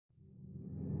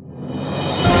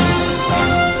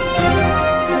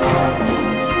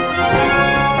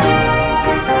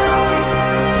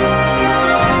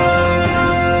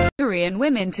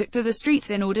women took to the streets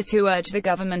in order to urge the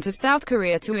government of South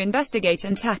Korea to investigate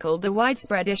and tackle the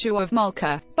widespread issue of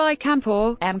Molcha spy camp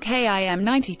or MKIM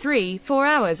 93. 4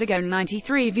 hours ago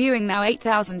 93 viewing now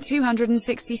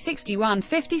 8,260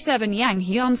 6157 Yang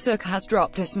Hyun-suk has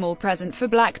dropped a small present for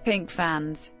Blackpink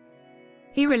fans.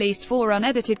 He released 4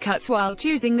 unedited cuts while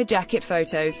choosing the jacket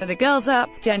photos for the Girls Up.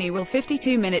 Jenny Will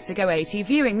 52 minutes ago 80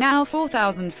 viewing now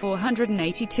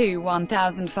 4,482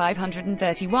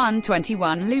 1,531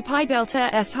 21 Lupi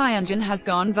Delta S. Hyunjin has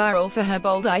gone viral for her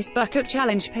bold ice bucket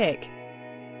challenge pic.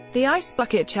 The Ice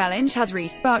Bucket Challenge has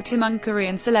re-sparked among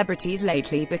Korean celebrities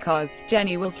lately because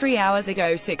Jenny Will 3 hours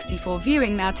ago 64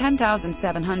 viewing now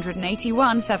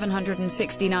 10,781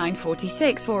 769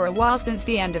 46 For a while since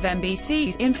the end of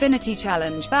MBC's Infinity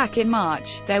Challenge back in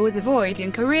March, there was a void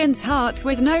in Koreans' hearts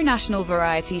with no national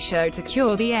variety show to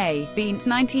cure the A-Beans.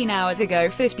 19 hours ago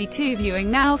 52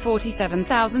 viewing now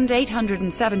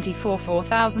 47,874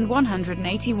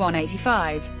 4,181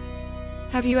 85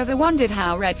 Have you ever wondered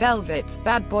how Red Velvet's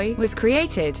Bad Boy was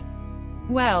created?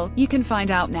 Well, you can find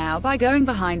out now by going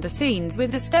behind the scenes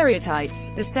with The Stereotypes.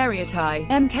 The Stereotype,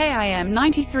 MKIM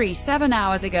 93 7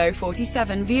 hours ago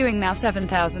 47 viewing now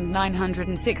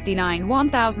 7,969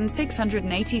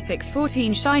 1,686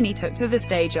 14 SHINee took to the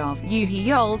stage of Yoo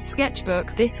Yeol's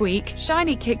sketchbook. This week,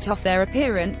 SHINee kicked off their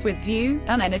appearance with View,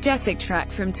 an energetic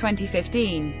track from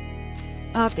 2015.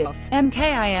 After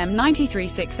MKIM 93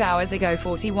 6 hours ago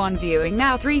 41 viewing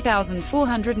now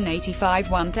 3,485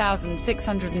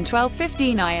 1,612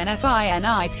 15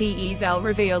 INFINITE Zell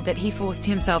revealed that he forced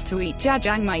himself to eat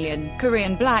jjajangmyeon,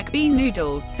 Korean black bean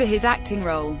noodles, for his acting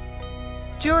role.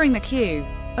 During the Q.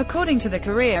 According to the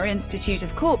Korea Institute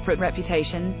of Corporate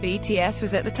Reputation, BTS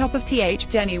was at the top of TH.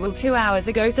 Jenny Will 2 hours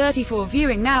ago 34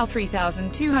 viewing now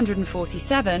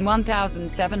 3,247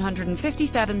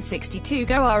 1,757 62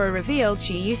 Goara revealed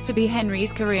she used to be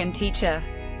Henry's Korean teacher.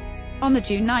 On the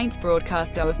June 9th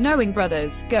broadcast of Knowing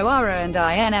Brothers, Goara and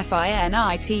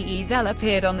INFINITE Zell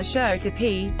appeared on the show to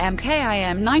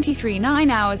MKIM 93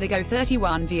 9 hours ago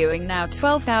 31 viewing now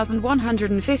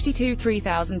 12,152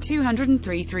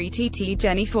 3,203 3 TT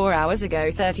Jenny 4 hours ago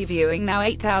 30 viewing now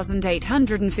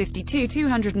 8,852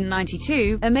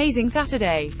 292 Amazing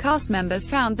Saturday. Cast members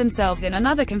found themselves in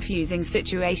another confusing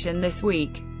situation this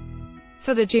week.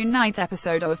 For the June 9th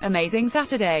episode of Amazing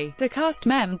Saturday, the cast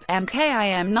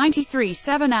MKIM 93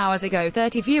 7 hours ago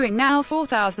 30 viewing now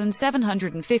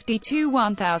 4,752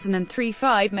 1,003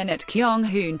 5-minute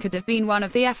Kyung-hoon could have been one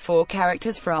of the F4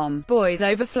 characters from Boys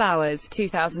Over Flowers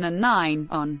 2009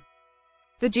 on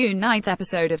the June 9th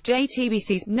episode of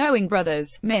JTBC's Knowing Brothers.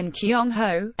 Min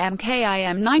Kyung-ho,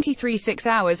 MKIM 93 6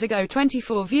 hours ago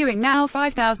 24 viewing now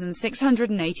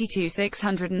 5,682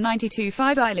 692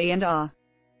 5 Iley and R.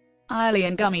 Iley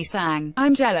and Gummy sang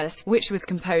I'm Jealous, which was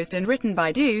composed and written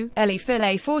by Do. Ellie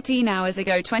Filet 14 hours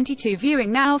ago 22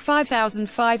 viewing now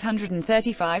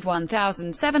 5,535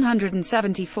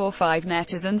 1,774 5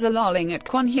 Netizens are lolling at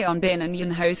Kwon Hyun-bin and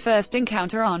Yoonho's first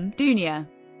encounter on Dunya.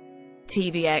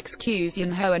 TVXQ's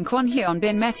Yoonho and Kwon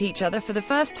Hyun-bin met each other for the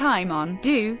first time on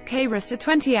Do. K-Rasa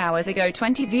 20 hours ago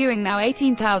 20 viewing now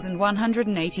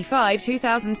 18,185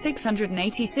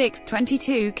 2,686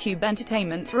 22 Cube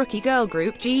Entertainment's rookie girl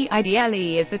group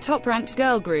GIDLE is the top-ranked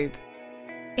girl group.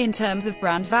 In terms of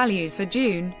brand values for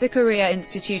June, the Korea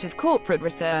Institute of Corporate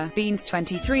Research, Beans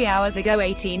 23 hours ago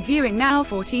 18 viewing now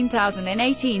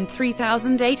 14,018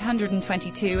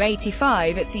 3,822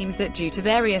 85 It seems that due to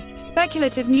various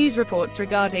speculative news reports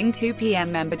regarding 2PM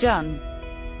member Jun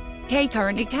K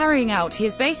currently carrying out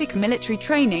his basic military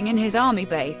training in his army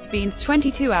base. Beans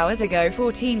 22 hours ago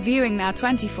 14 viewing now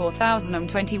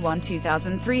 24,021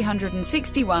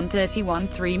 2,361 31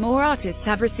 3 more artists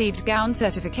have received Gaon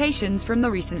certifications from the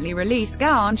recently released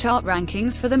Gaon chart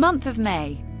rankings for the month of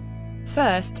May.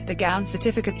 First, the Gaon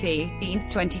certificate Beans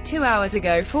 22 hours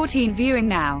ago 14 viewing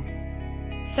now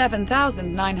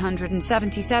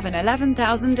 7,977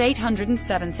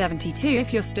 11,807 72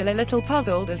 If you're still a little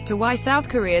puzzled as to why South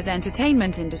Korea's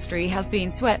entertainment industry has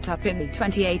been swept up in the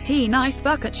 2018 Ice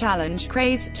Bucket Challenge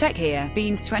craze, check here.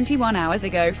 Beans 21 hours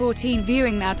ago 14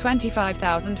 viewing now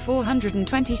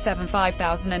 25,427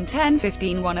 5,010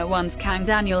 15 101's Kang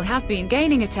Daniel has been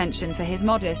gaining attention for his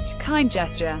modest, kind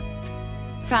gesture.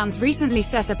 Fans recently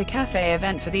set up a cafe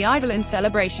event for the idol in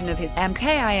celebration of his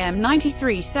MKIM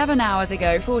 93 7 hours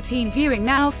ago 14 viewing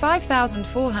now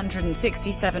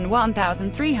 5,467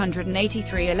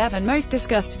 1,383 11 Most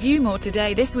discussed View More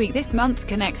Today This Week This Month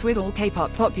Connect with all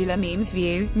K-pop popular memes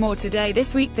View More Today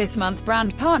This Week This Month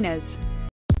Brand Partners